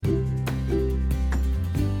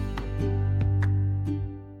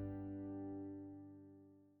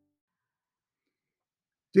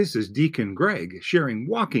This is Deacon Greg sharing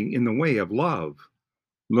Walking in the Way of Love.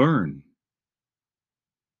 Learn.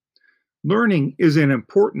 Learning is an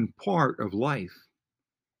important part of life.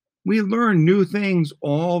 We learn new things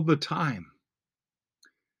all the time.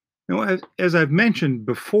 As I've mentioned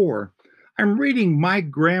before, I'm reading My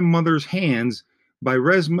Grandmother's Hands by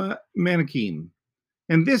Resmaa Menakem,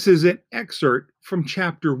 and this is an excerpt from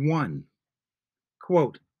chapter 1.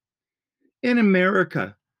 Quote, in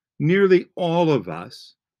America, nearly all of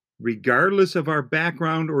us, regardless of our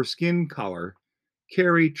background or skin color,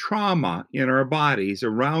 carry trauma in our bodies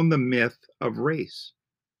around the myth of race.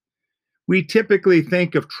 We typically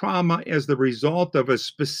think of trauma as the result of a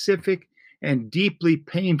specific and deeply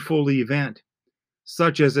painful event,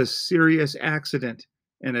 such as a serious accident,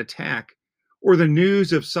 an attack, or the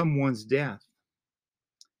news of someone's death.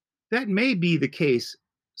 That may be the case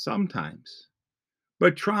sometimes,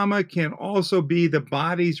 but trauma can also be the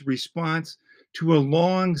body's response to a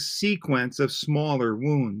long sequence of smaller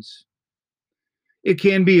wounds. It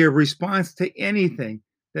can be a response to anything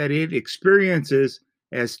that it experiences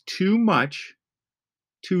as too much,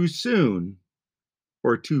 too soon,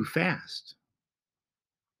 or too fast.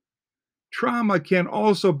 Trauma can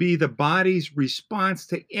also be the body's response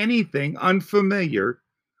to anything unfamiliar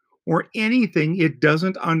or anything it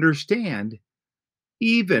doesn't understand,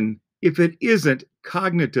 even if it isn't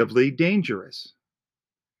cognitively dangerous.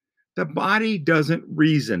 The body doesn't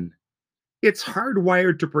reason. It's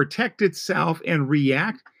hardwired to protect itself and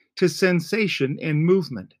react to sensation and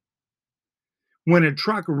movement. When a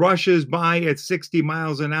truck rushes by at 60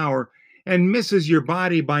 miles an hour and misses your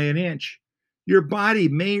body by an inch, your body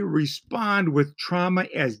may respond with trauma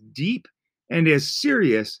as deep and as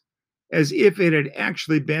serious as if it had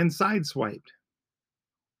actually been sideswiped.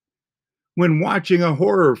 When watching a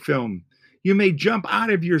horror film, you may jump out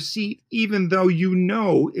of your seat even though you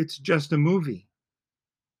know it's just a movie.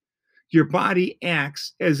 Your body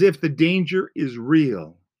acts as if the danger is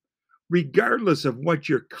real, regardless of what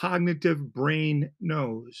your cognitive brain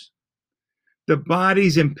knows. The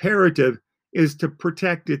body's imperative is to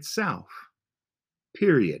protect itself,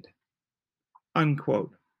 period.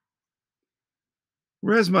 Unquote.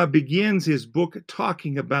 Resmaa begins his book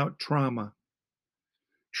talking about trauma.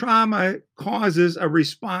 Trauma causes a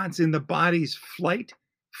response in the body's flight,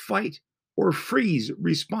 fight, or freeze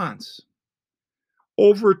response.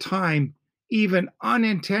 Over time, even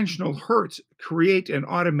unintentional hurts create an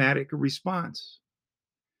automatic response.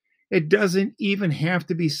 It doesn't even have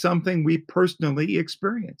to be something we personally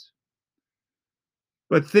experience,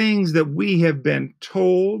 but things that we have been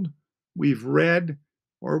told, we've read,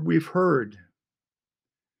 or we've heard.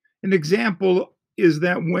 An example is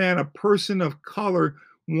that when a person of color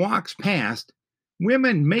walks past,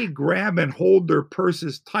 women may grab and hold their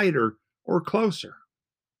purses tighter or closer.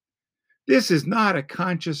 This is not a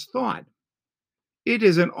conscious thought. It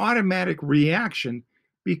is an automatic reaction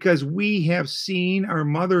because we have seen our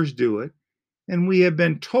mothers do it, and we have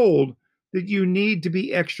been told that you need to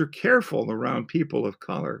be extra careful around people of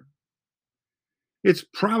color. It's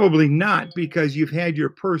probably not because you've had your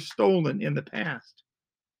purse stolen in the past.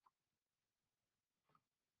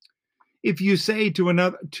 If you say to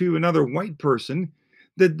another white person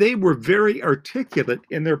that they were very articulate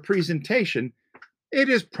in their presentation, it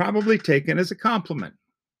is probably taken as a compliment.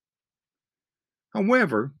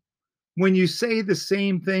 However, when you say the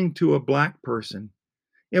same thing to a black person,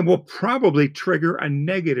 it will probably trigger a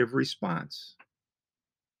negative response.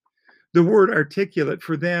 The word articulate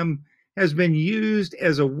for them has been used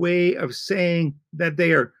as a way of saying that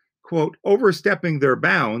they are, quote, overstepping their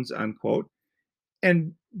bounds, unquote,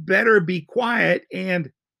 and better be quiet and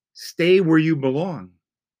stay where you belong.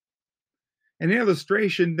 An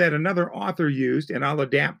illustration that another author used, and I'll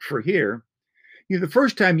adapt for here, the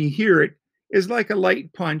first time you hear it is like a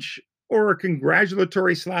light punch or a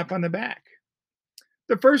congratulatory slap on the back.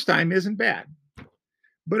 The first time isn't bad,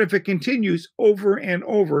 but if it continues over and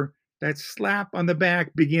over, that slap on the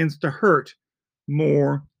back begins to hurt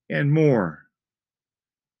more and more.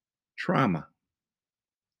 Trauma.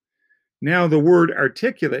 Now, the word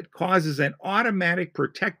articulate causes an automatic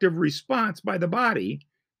protective response by the body,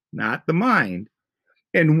 not the mind.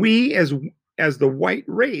 And we, as the white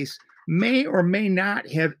race, may or may not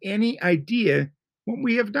have any idea what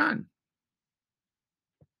we have done.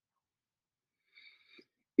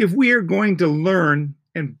 If we are going to learn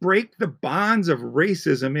and break the bonds of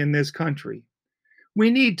racism in this country,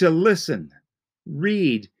 we need to listen,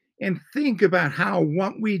 read, and think about how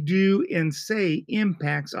what we do and say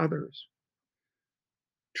impacts others.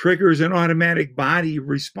 Triggers an automatic body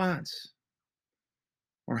response,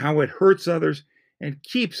 or how it hurts others and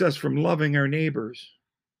keeps us from loving our neighbors.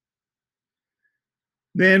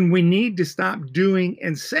 then we need to stop doing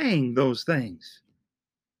and saying those things.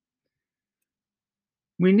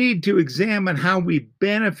 We need to examine how we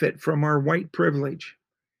benefit from our white privilege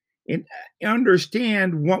and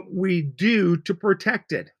understand what we do to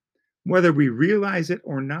protect it, whether we realize it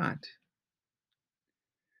or not.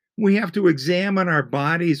 We have to examine our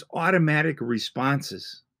body's automatic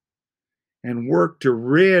responses and work to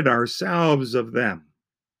rid ourselves of them.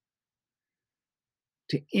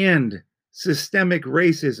 To end systemic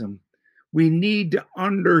racism, we need to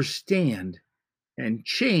understand and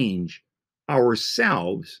change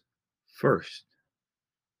ourselves first.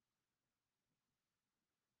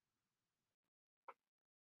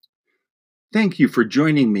 Thank you for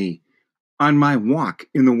joining me on my walk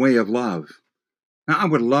in the way of love. Now, I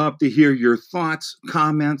would love to hear your thoughts,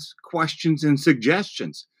 comments, questions, and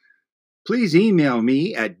suggestions. Please email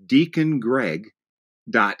me at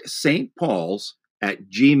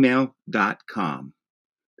deacongreg.stpauls@gmail.com.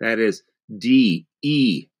 That is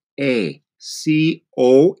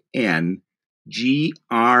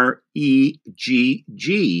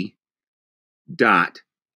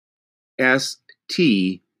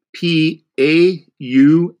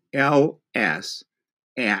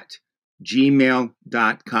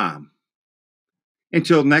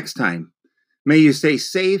Until next time, may you stay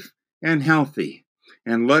safe and healthy,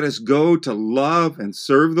 and let us go to love and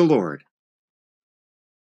serve the Lord